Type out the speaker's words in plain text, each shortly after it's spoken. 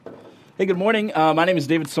Hey, good morning. My name is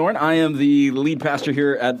David Soren. I am the lead pastor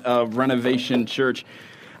here at Renovation Church.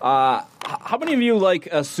 How many of you like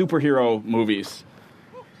superhero movies?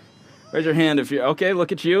 Raise your hand if you. Okay,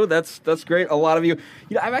 look at you. That's great. A lot of you.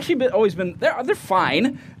 I've actually always been. They're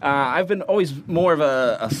fine. I've been always more of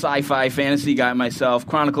a sci-fi fantasy guy myself.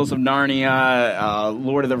 Chronicles of Narnia,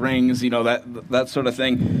 Lord of the Rings. That sort of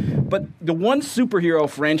thing. But the one superhero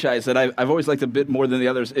franchise that I've always liked a bit more than the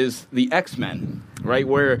others is the X-Men, right?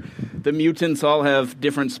 Where the mutants all have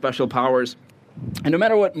different special powers. And no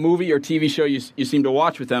matter what movie or TV show you seem to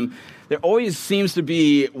watch with them, there always seems to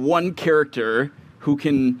be one character who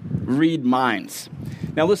can read minds.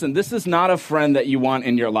 Now listen, this is not a friend that you want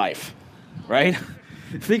in your life, right?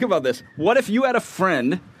 Think about this. What if you had a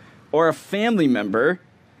friend or a family member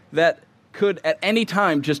that could at any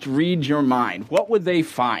time just read your mind? What would they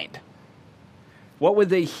find? What would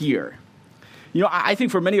they hear? I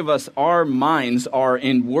think for many of us, our minds are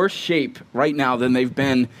in worse shape right now than they've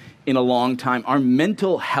been in a long time. Our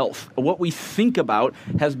mental health, what we think about,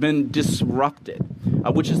 has been disrupted,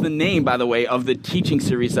 which is the name, by the way, of the teaching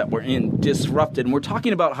series that we're in, Disrupted. And we're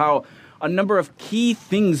talking about how a number of key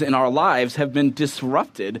things in our lives have been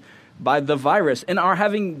disrupted by the virus and are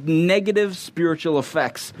having negative spiritual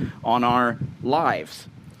effects on our lives.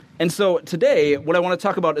 And so today, what I want to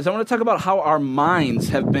talk about is how our minds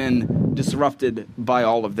have been disrupted by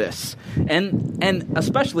all of this, and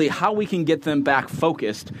especially how we can get them back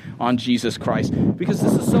focused on Jesus Christ, because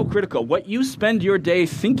this is so critical. What you spend your day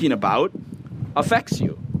thinking about affects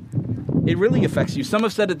you. It really affects you. Some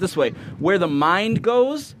have said it this way: where the mind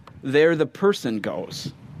goes, there the person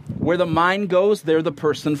goes. Where the mind goes, there the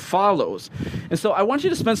person follows. And so I want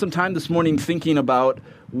you to spend some time this morning thinking about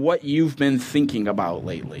what you've been thinking about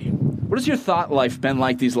lately. What has your thought life been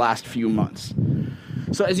like these last few months?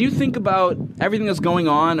 So as you think about everything that's going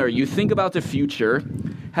on, or you think about the future,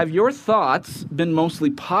 have your thoughts been mostly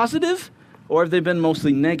positive, or have they been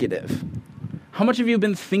mostly negative? How much have you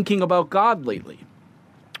been thinking about God lately?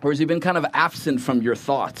 Or has he been kind of absent from your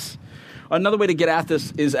thoughts? Another way to get at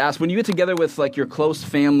this is ask, when you get together with your close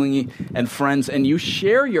family and friends and you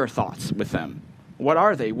share your thoughts with them, what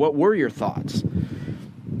are they? What were your thoughts?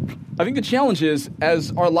 I think the challenge is,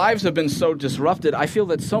 as our lives have been so disrupted, I feel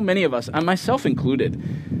that so many of us, and myself included,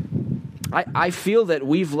 I feel that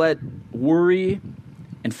we've let worry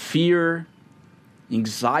and fear,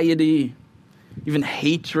 anxiety, even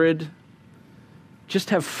hatred, just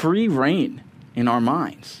have free reign in our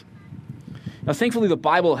minds. Now, thankfully, the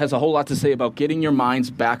Bible has a whole lot to say about getting your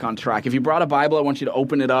minds back on track. If you brought a Bible, I want you to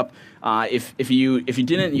open it up. If you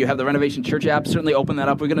didn't, you have the Renovation Church app, certainly open that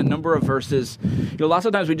up. We've got a number of verses. Lots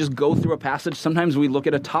of times we just go through a passage. Sometimes we look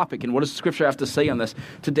at a topic, and what does Scripture have to say on this?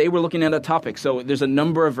 Today we're looking at a topic. So there's a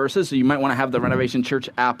number of verses, so you might want to have the Renovation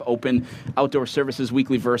Church app open, outdoor services,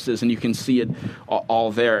 weekly verses, and you can see it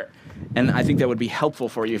all there. And I think that would be helpful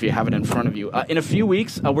for you if you have it in front of you. In a few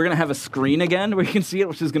weeks, we're going to have a screen again where you can see it,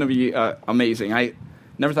 which is going to be amazing. I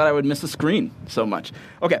never thought I would miss a screen so much.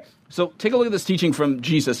 Okay, so take a look at this teaching from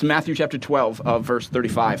Jesus, Matthew chapter 12, verse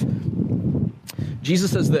 35.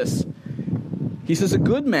 Jesus says this. He says, "A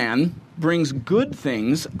good man brings good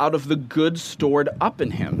things out of the good stored up in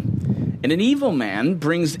him, and an evil man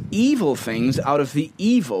brings evil things out of the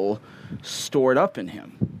evil stored up in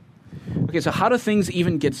him." Okay, so how do things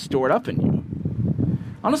even get stored up in you?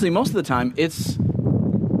 Honestly, most of the time, it's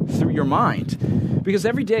through your mind. Because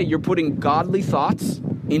every day you're putting godly thoughts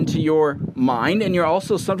into your mind, and you're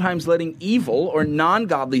also sometimes letting evil or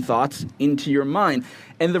non-godly thoughts into your mind.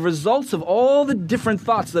 And the results of all the different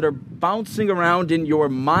thoughts that are bouncing around in your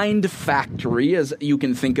mind factory, as you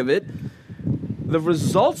can think of it, the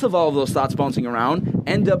results of all of those thoughts bouncing around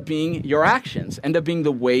end up being your actions, end up being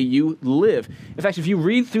the way you live. In fact, if you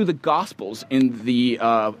read through the Gospels in the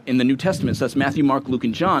New Testament, so that's Matthew, Mark, Luke,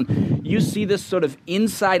 and John, you see this sort of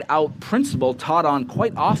inside-out principle taught on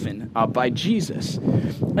quite often by Jesus.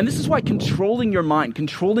 And this is why controlling your mind,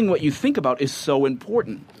 controlling what you think about, is so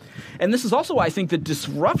important. And this is also why I think the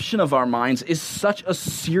disruption of our minds is such a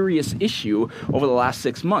serious issue over the last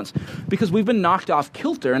 6 months, because we've been knocked off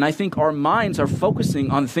kilter, and I think our minds are focusing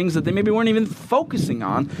on things that they maybe weren't even focusing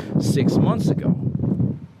on 6 months ago.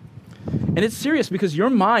 And it's serious because your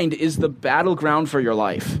mind is the battleground for your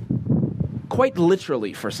life, quite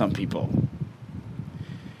literally for some people.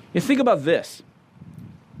 You think about this.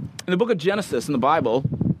 In the book of Genesis in the Bible,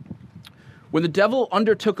 when the devil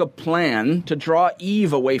undertook a plan to draw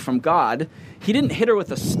Eve away from God, he didn't hit her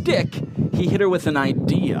with a stick, he hit her with an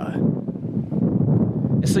idea.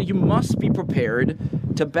 And so you must be prepared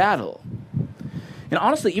to battle. And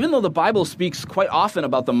honestly, even though the Bible speaks quite often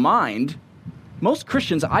about the mind, most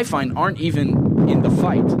Christians, I find, aren't even in the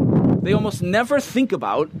fight. they almost never think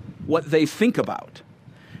about what they think about.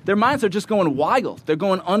 Their minds are just going wild. They're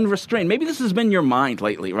going unrestrained. Maybe this has been your mind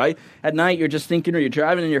lately, right? At night, you're just thinking, or you're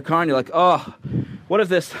driving in your car, and you're like, oh, what if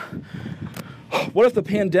the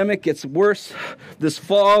pandemic gets worse this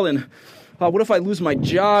fall, and what if I lose my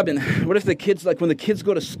job, and what if the kids, like when the kids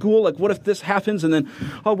go to school, like what if this happens, and then,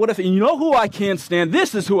 what if, and you know who I can't stand?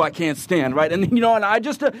 This is who I can't stand, right? And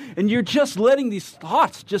and you're just letting these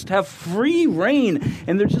thoughts just have free reign,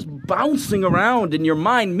 and they're just bouncing around in your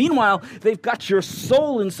mind. Meanwhile, they've got your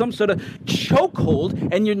soul in some sort of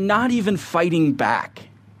chokehold, and you're not even fighting back.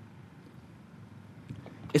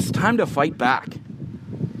 It's time to fight back.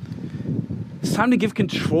 It's time to give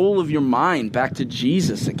control of your mind back to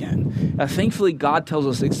Jesus again. Thankfully, God tells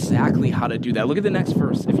us exactly how to do that. Look at the next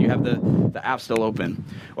verse if you have the app still open.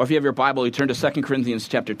 Or if you have your Bible, you turn to 2 Corinthians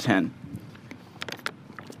chapter 10.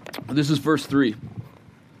 This is verse 3.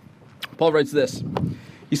 Paul writes this.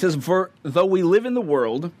 He says, "For though we live in the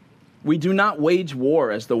world, we do not wage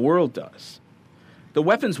war as the world does. The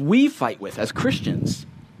weapons we fight with as Christians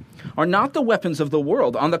are not the weapons of the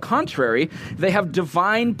world. On the contrary, they have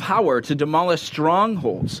divine power to demolish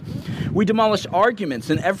strongholds. We demolish arguments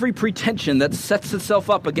and every pretension that sets itself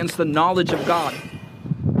up against the knowledge of God."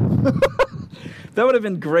 That would have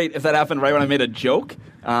been great if that happened right when I made a joke,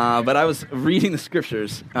 but I was reading the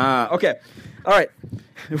scriptures. Okay, all right.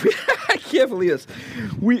 I can't believe this.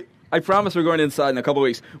 I promise we're going inside in a couple of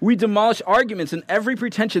weeks. We demolish arguments and every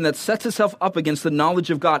pretension that sets itself up against the knowledge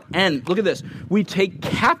of God. And look at this. We take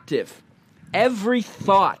captive every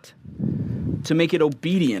thought to make it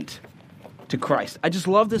obedient to Christ. I just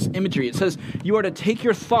love this imagery. It says you are to take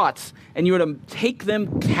your thoughts and you are to take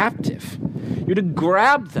them captive. You're to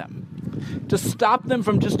grab them, to stop them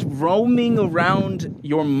from just roaming around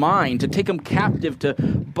your mind, to take them captive, to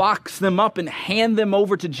box them up and hand them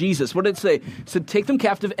over to Jesus. What did it say? It said take them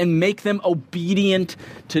captive and make them obedient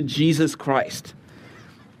to Jesus Christ.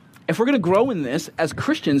 If we're going to grow in this as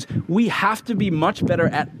Christians, we have to be much better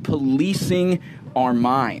at policing our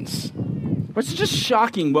minds. It's just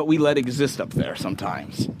shocking what we let exist up there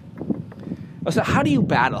sometimes. So how do you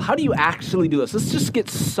battle? How do you actually do this? Let's just get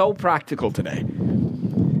so practical today.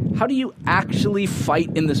 How do you actually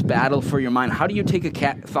fight in this battle for your mind? How do you take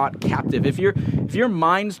a thought captive? If your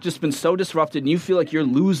mind's just been so disrupted and you feel like you're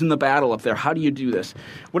losing the battle up there, how do you do this?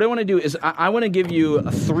 What I want to do is I want to give you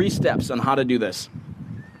 3 steps on how to do this.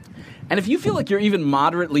 And if you feel like you're even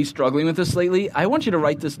moderately struggling with this lately, I want you to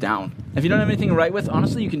write this down. If you don't have anything to write with,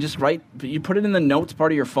 honestly, you can just you put it in the notes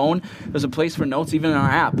part of your phone. There's a place for notes even in our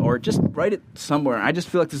app, or just write it somewhere. I just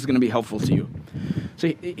feel like this is going to be helpful to you.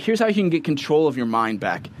 So here's how you can get control of your mind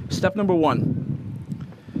back. Step number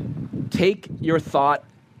 1, take your thought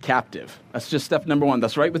captive. That's just step number 1.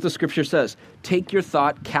 That's right what the scripture says. Take your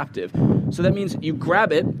thought captive. So that means you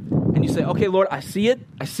grab it and you say, okay, Lord, I see it.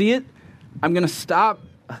 I'm going to stop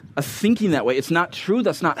thinking that way. It's not true.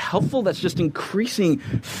 That's not helpful. That's just increasing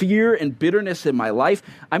fear and bitterness in my life.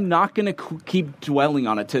 I'm not going to keep dwelling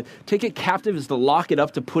on it. To take it captive is to lock it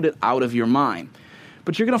up, to put it out of your mind.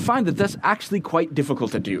 But you're going to find that that's actually quite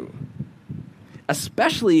difficult to do,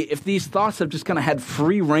 especially if these thoughts have just kind of had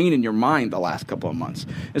free reign in your mind the last couple of months.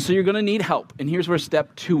 And so you're going to need help. And here's where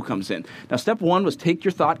step 2 comes in. Now, step 1 was take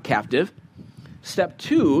your thought captive. Step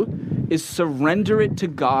 2 is surrender it to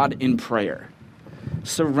God in prayer.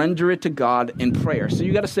 Surrender it to God in prayer. So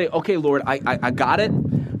you got to say, okay, Lord, I got it.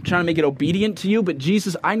 I'm trying to make it obedient to you, but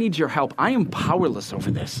Jesus, I need your help. I am powerless over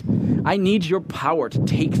this. I need your power to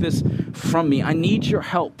take this from me. I need your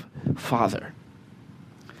help, Father.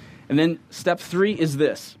 And then step 3 is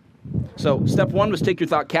this. So step 1 was take your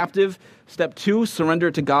thought captive. Step 2, surrender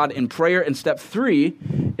it to God in prayer. And step 3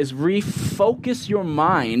 is refocus your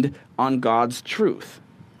mind on God's truth.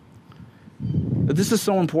 This is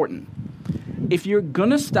so important. If you're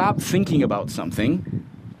going to stop thinking about something,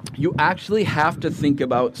 you actually have to think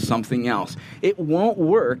about something else. It won't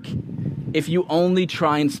work if you only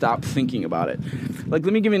try and stop thinking about it. Like,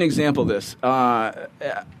 let me give you an example of this. I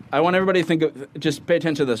want everybody to think of, just pay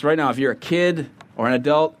attention to this right now. If you're a kid or an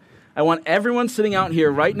adult, I want everyone sitting out here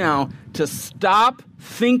right now to stop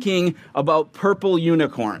thinking about purple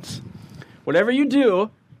unicorns. Whatever you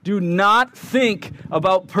do, do not think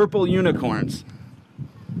about purple unicorns.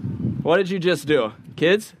 What did you just do?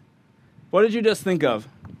 Kids, what did you just think of?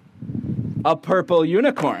 A purple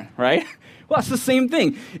unicorn, right? Well, it's the same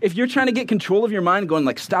thing. If you're trying to get control of your mind, going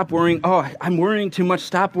like, stop worrying. Oh, I'm worrying too much.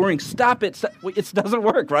 Stop worrying. Stop it. It doesn't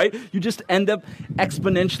work, right? You just end up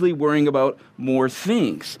exponentially worrying about more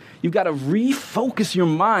things. You've got to refocus your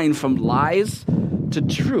mind from lies to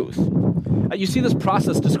truth. You see this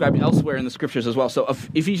process described elsewhere in the scriptures as well. So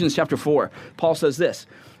Ephesians chapter 4, Paul says this.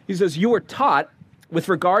 He says, you were taught with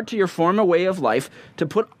regard to your former way of life to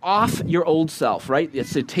put off your old self, right?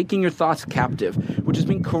 It's taking your thoughts captive, which has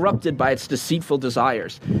been corrupted by its deceitful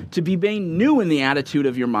desires, to be made new in the attitude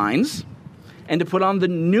of your minds, and to put on the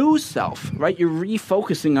new self, right? You're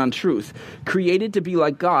refocusing on truth, created to be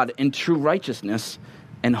like God in true righteousness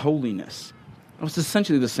and holiness. It's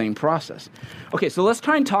essentially the same process. Okay, so let's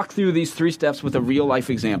try and talk through these 3 steps with a real-life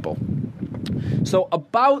example. So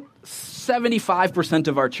about 75%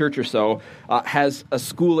 of our church or so has a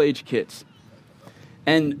school-age kids.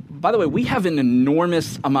 And by the way, we have an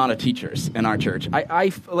enormous amount of teachers in our church.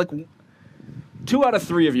 I like 2 out of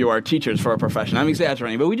 3 of you are teachers for a profession. I'm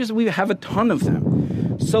exaggerating, but we have a ton of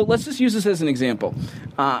them. So let's just use this as an example.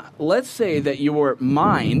 Let's say that your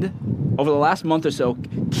mind over the last month or so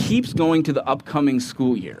keeps going to the upcoming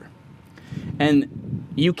school year. And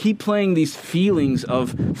you keep playing these feelings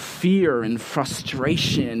of fear and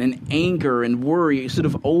frustration and anger and worry sort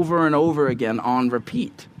of over and over again on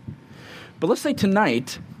repeat. But let's say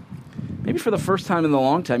tonight, maybe for the first time in a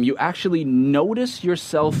long time, you actually notice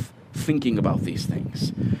yourself thinking about these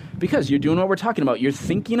things. Because you're doing what we're talking about. You're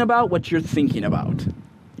thinking about what you're thinking about.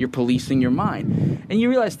 You're policing your mind. And you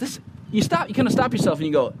realize this, you kind of stop yourself and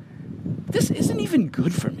you go, this isn't even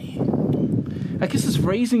good for me. I guess it's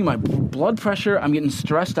raising my blood pressure. I'm getting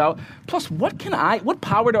stressed out. Plus, what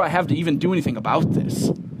power do I have to even do anything about this?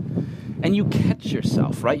 And you catch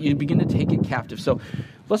yourself, right? You begin to take it captive. So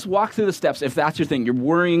let's walk through the steps. If that's your thing, you're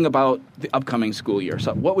worrying about the upcoming school year.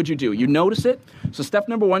 So what would you do? You notice it. So step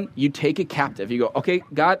number 1, you take it captive. You go, okay,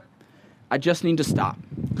 God, I just need to stop.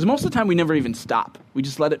 Because most of the time we never even stop. We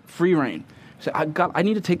just let it free reign. Say, God, I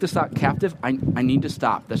need to take this thought captive. I need to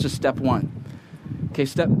stop. That's just step 1. Okay,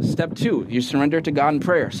 step 2, you surrender it to God in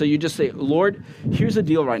prayer. So you just say, Lord, here's the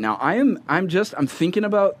deal right now. I'm thinking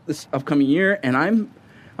about this upcoming year, and I'm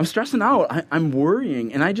stressing out. I'm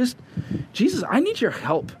worrying, and Jesus, I need your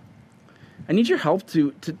help. I need your help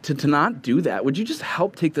to not do that. Would you just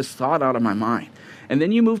help take this thought out of my mind? And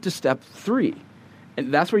then you move to step 3.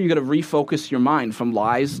 And that's where you got to refocus your mind from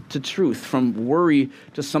lies to truth, from worry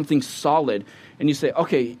to something solid. And you say,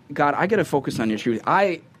 okay, God, I got to focus on your truth.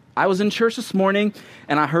 I was in church this morning,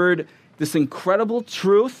 and I heard this incredible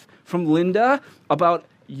truth from Linda about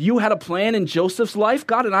you had a plan in Joseph's life,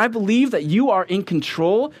 God, and I believe that you are in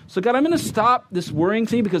control. So, God, I'm going to stop this worrying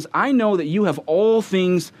thing because I know that you have all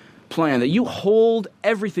things planned, that you hold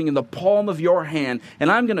everything in the palm of your hand,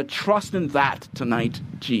 and I'm going to trust in that tonight,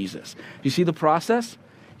 Jesus. You see the process?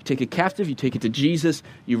 You take it captive, you take it to Jesus,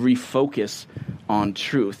 you refocus on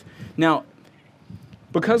truth. Now,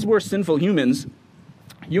 because we're sinful humans,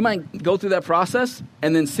 you might go through that process,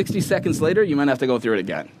 and then 60 seconds later, you might have to go through it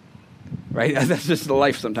again, right? That's just the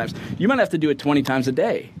life sometimes. You might have to do it 20 times a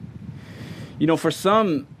day. You know, for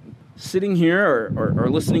some sitting here or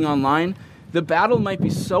listening online, the battle might be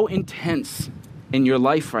so intense in your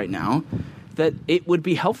life right now that it would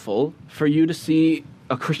be helpful for you to see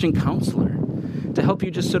a Christian counselor to help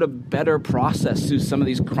you just sort of better process through some of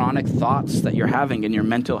these chronic thoughts that you're having in your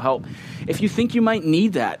mental health. If you think you might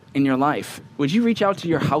need that in your life, would you reach out to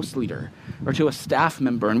your house leader or to a staff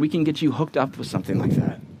member, and we can get you hooked up with something like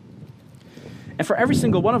that? And for every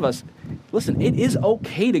single one of us, listen, it is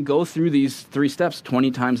okay to go through these 3 steps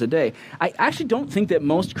 20 times a day. I actually don't think that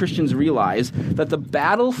most Christians realize that the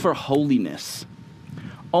battle for holiness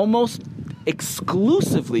almost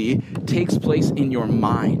exclusively takes place in your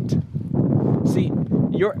mind. See,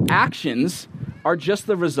 your actions are just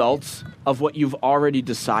the results of what you've already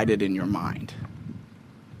decided in your mind.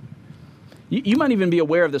 You might even be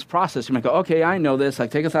aware of this process. You might go, okay, I know this. I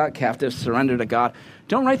take a thought captive, surrender to God.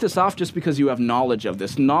 Don't write this off just because you have knowledge of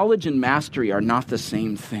this. Knowledge and mastery are not the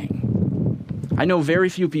same thing. I know very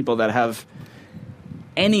few people that have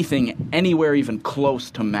anything anywhere even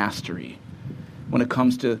close to mastery when it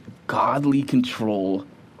comes to godly control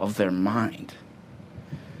of their mind.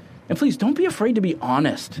 And please, don't be afraid to be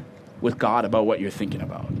honest with God about what you're thinking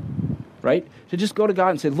about, right? To just go to God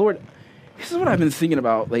and say, Lord, this is what I've been thinking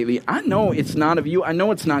about lately. I know it's not of you. I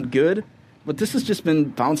know it's not good, but this has just been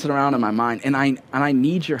bouncing around in my mind, and I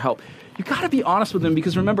need your help. You got to be honest with him,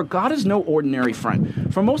 because remember, God is no ordinary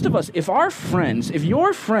friend. For most of us, if your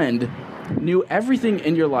friend knew everything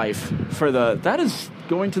in your life that is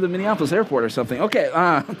going to the Minneapolis airport or something. Okay,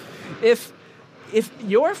 if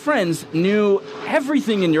your friends knew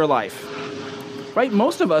everything in your life, right?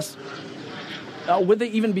 Most of us, would they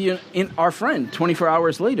even be in our friend 24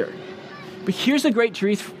 hours later? But here's a great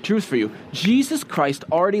truth for you. Jesus Christ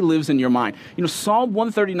already lives in your mind. You know, Psalm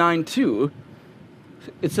 139:2,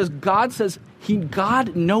 it says,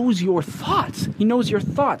 God knows your thoughts. He knows your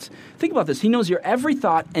thoughts. Think about this. He knows your every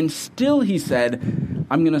thought, and still he said,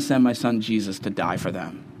 I'm going to send my son Jesus to die for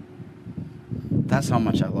them. That's how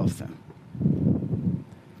much I love them.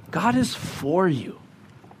 God is for you.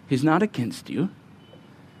 He's not against you.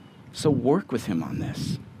 So work with him on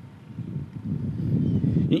this.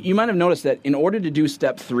 You might have noticed that in order to do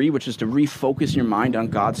step 3, which is to refocus your mind on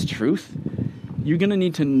God's truth, you're going to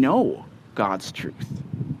need to know God's truth.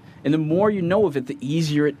 And the more you know of it, the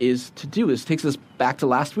easier it is to do. This takes us back to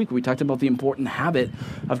last week where we talked about the important habit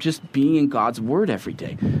of just being in God's word every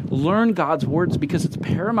day. Learn God's words because it's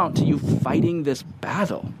paramount to you fighting this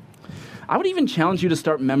battle. I would even challenge you to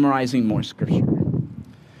start memorizing more scripture.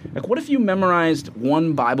 Like, what if you memorized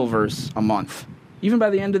one Bible verse a month? Even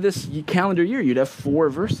by the end of this calendar year, you'd have 4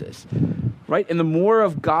 verses, right? And the more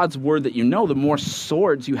of God's word that you know, the more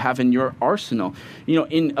swords you have in your arsenal. You know,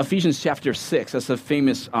 in Ephesians chapter 6, that's the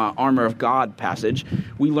famous armor of God passage,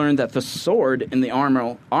 we learned that the sword in the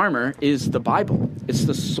armor is the Bible. It's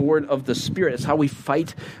the sword of the Spirit. It's how we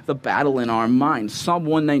fight the battle in our mind. Psalm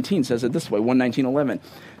 119 says it this way, 119:11. It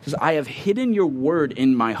says, I have hidden your word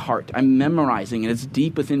in my heart. I'm memorizing, and it's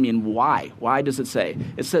deep within me. And why? Why does it say?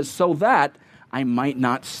 It says, so that I might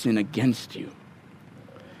not sin against you.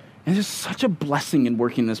 And there's such a blessing in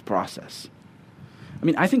working this process. I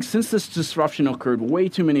mean, I think since this disruption occurred, way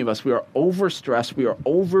too many of us, we are overstressed, we are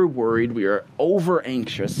over-worried, we are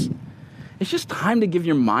over-anxious. It's just time to give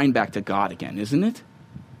your mind back to God again, isn't it?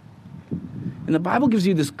 And the Bible gives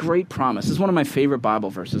you this great promise. This is one of my favorite Bible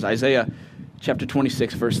verses, Isaiah chapter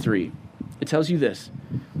 26, verse 3. It tells you this.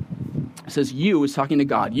 It says, you, is talking to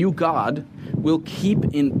God, you, God, will keep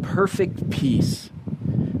in perfect peace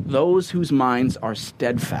those whose minds are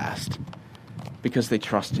steadfast because they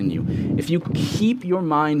trust in you. If you keep your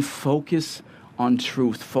mind focused on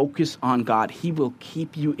truth, focus on God, he will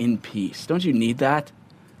keep you in peace. Don't you need that?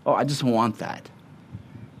 Oh, I just want that.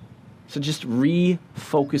 So just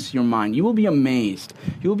refocus your mind. You will be amazed.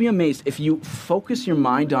 You will be amazed if you focus your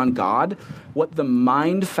mind on God, what the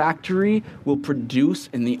mind factory will produce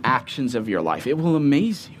in the actions of your life. It will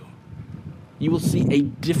amaze you. You will see a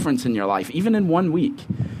difference in your life, even in 1 week,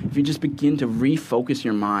 if you just begin to refocus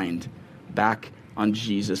your mind back on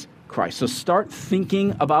Jesus Christ. So start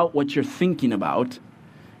thinking about what you're thinking about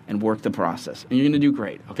and work the process. And you're going to do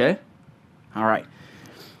great, okay? All right.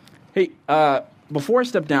 Hey, before I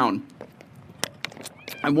step down,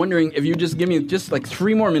 I'm wondering if you just give me just like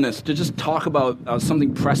 3 more minutes to just talk about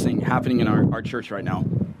something pressing happening in our church right now.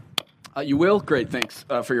 You will? Great, thanks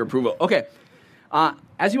for your approval. Okay,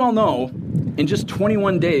 as you all know, in just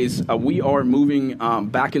 21 days, we are moving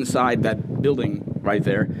back inside that building right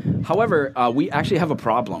there. However, we actually have a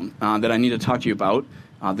problem that I need to talk to you about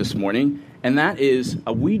this morning, and that is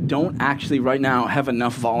we don't actually right now have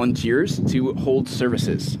enough volunteers to hold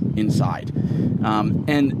services inside.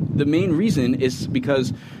 And the main reason is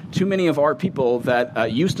because too many of our people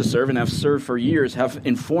that used to serve and have served for years have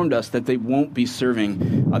informed us that they won't be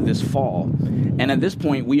serving this fall. And at this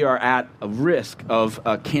point, we are at a risk of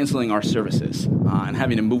canceling our services and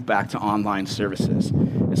having to move back to online services.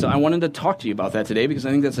 And so I wanted to talk to you about that today because I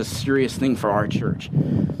think that's a serious thing for our church.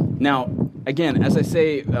 Now, again, as I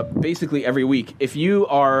say basically every week, if you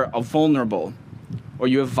are vulnerable or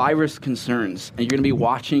you have virus concerns and you're going to be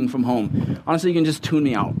watching from home, honestly, you can just tune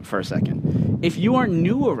me out for a second. If you are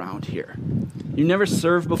new around here, you never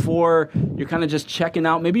served before, you're kind of just checking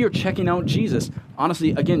out, maybe you're checking out Jesus.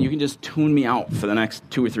 Honestly, again, you can just tune me out for the next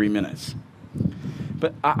 2 or 3 minutes.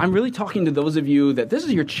 But I'm really talking to those of you that this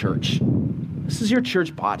is your church. This is your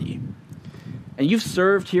church body. And you've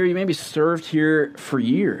served here, you maybe served here for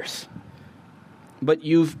years. But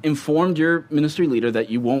you've informed your ministry leader that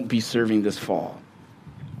you won't be serving this fall.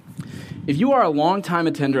 If you are a longtime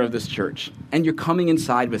attender of this church and you're coming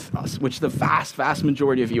inside with us, which the vast, vast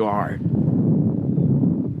majority of you are,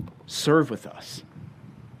 serve with us.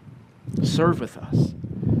 Serve with us.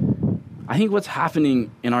 I think what's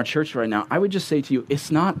happening in our church right now, I would just say to you,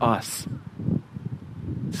 it's not us.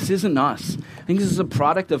 This isn't us. I think this is a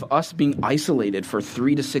product of us being isolated for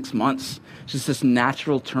 3 to 6 months. It's just this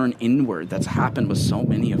natural turn inward that's happened with so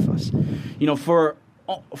many of us. You know, for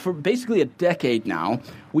basically a decade now,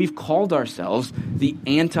 we've called ourselves the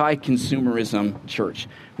anti-consumerism church.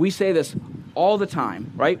 We say this all the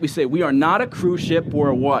time, right? We say we are not a cruise ship, we're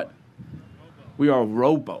a what? We are a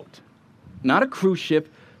rowboat. Not a cruise ship,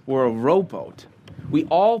 we're a rowboat. We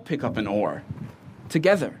all pick up an oar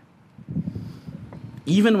together,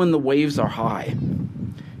 even when the waves are high.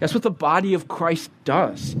 That's what the body of Christ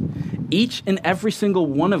does. Each and every single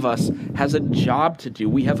one of us has a job to do.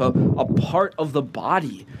 We have a part of the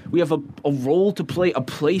body. We have a role to play, a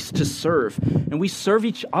place to serve. And we serve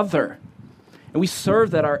each other. And we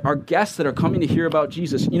serve that our guests that are coming to hear about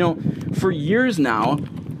Jesus. You know, for years now,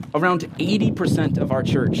 around 80% of our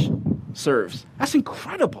church serves. That's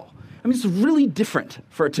incredible. I mean, it's really different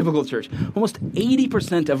for a typical church. Almost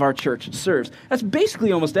 80% of our church serves. That's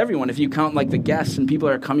basically almost everyone if you count like the guests and people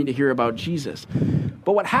that are coming to hear about Jesus.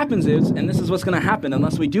 But what happens is, and this is what's going to happen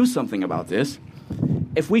unless we do something about this,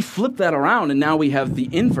 if we flip that around and now we have the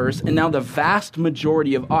inverse, and now the vast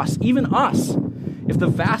majority of us, even us, if the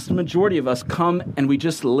vast majority of us come and we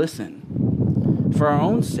just listen for our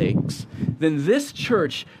own sakes, then this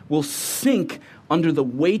church will sink under the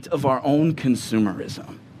weight of our own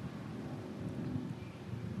consumerism.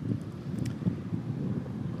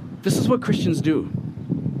 This is what Christians do.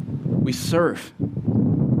 We serve,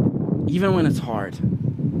 even when it's hard.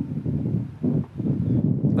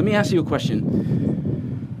 Let me ask you a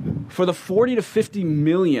question. For the 40 to 50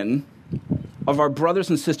 million of our brothers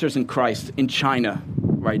and sisters in Christ in China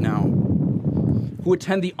right now, who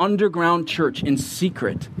attend the underground church in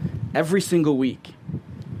secret every single week,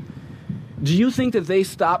 do you think that they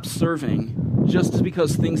stop serving just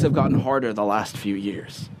because things have gotten harder the last few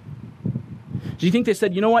years? Do you think they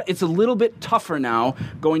said, you know what, it's a little bit tougher now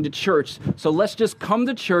going to church, so let's just come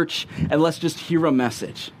to church and let's just hear a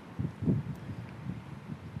message?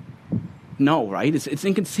 No, right? It's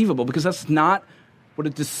inconceivable, because that's not what a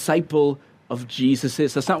disciple of Jesus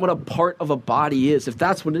is. That's not what a part of a body is. If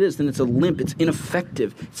that's what it is, then it's a limp, it's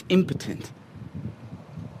ineffective, it's impotent.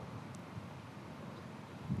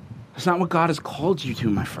 That's not what God has called you to,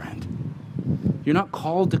 my friend. You're not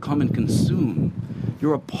called to come and consume.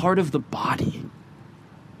 You're a part of the body.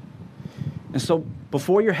 And so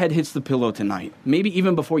before your head hits the pillow tonight, maybe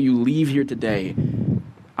even before you leave here today,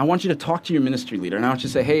 I want you to talk to your ministry leader. And I want you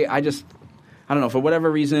to say, hey, I don't know, for whatever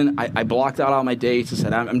reason, I blocked out all my dates. I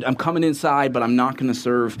said, I'm coming inside, but I'm not going to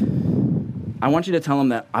serve. I want you to tell them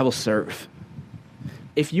that I will serve.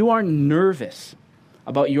 If you are nervous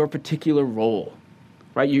about your particular role,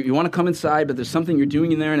 right? You want to come inside, but there's something you're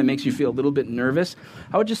doing in there and it makes you feel a little bit nervous,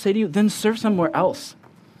 I would just say to you, then serve somewhere else.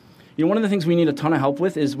 You know, one of the things we need a ton of help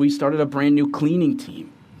with is we started a brand new cleaning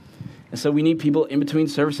team. And so we need people in between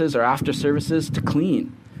services or after services to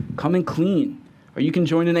clean. Come and clean. Or you can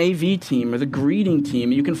join an AV team or the greeting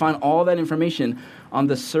team. You can find all that information on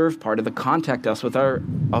the serve part of the contact us with our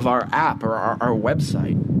app or our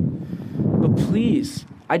website. But please,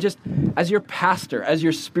 as your pastor, as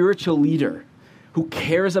your spiritual leader, who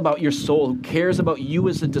cares about your soul, who cares about you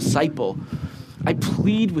as a disciple, I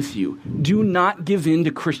plead with you, do not give in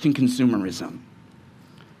to Christian consumerism.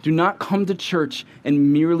 Do not come to church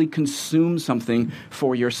and merely consume something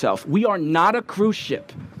for yourself. We are not a cruise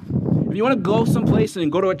ship. If you want to go someplace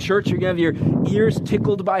and go to a church, you're going to have your ears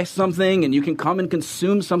tickled by something and you can come and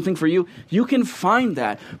consume something for you, you can find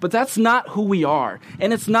that. But that's not who we are,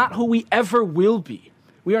 and it's not who we ever will be.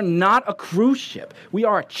 We are not a cruise ship. We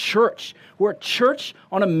are a church. We're a church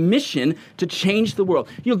on a mission to change the world.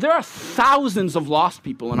 You know, there are thousands of lost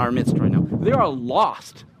people in our midst right now. They are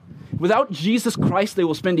lost. Without Jesus Christ, they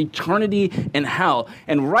will spend eternity in hell.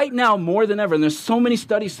 And right now, more than ever, and there's so many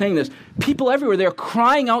studies saying this, people everywhere, they are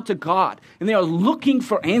crying out to God, and they are looking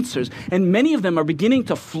for answers. And many of them are beginning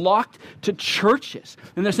to flock to churches.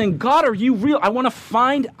 And they're saying, God, are you real? I want to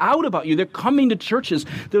find out about you. They're coming to churches.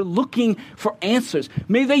 They're looking for answers.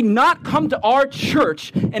 May they not come to our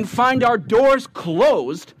church and find our doors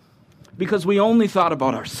closed because we only thought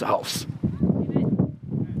about ourselves.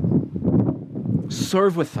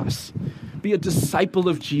 Serve with us. Be a disciple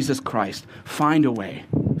of Jesus Christ. Find a way.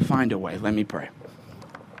 Find a way. Let me pray.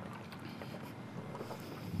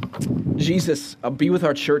 Jesus, be with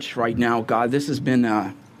our church right now, God. This has been,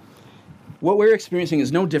 what we're experiencing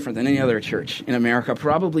is no different than any other church in America,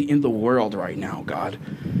 probably in the world right now, God.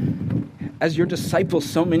 As your disciples,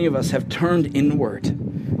 so many of us have turned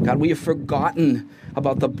inward. God, we have forgotten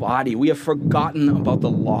about the body. We have forgotten about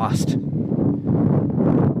the lost.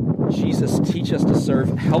 Jesus, teach us to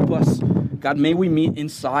serve. Help us. God, may we meet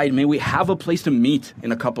inside. May we have a place to meet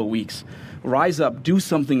in a couple weeks. Rise up. Do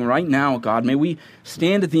something right now, God. May we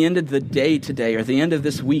stand at the end of the day today or at the end of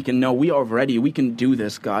this week and know we are ready. We can do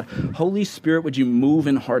this, God. Holy Spirit, would you move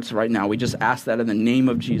in hearts right now? We just ask that in the name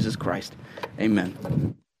of Jesus Christ.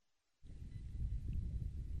 Amen.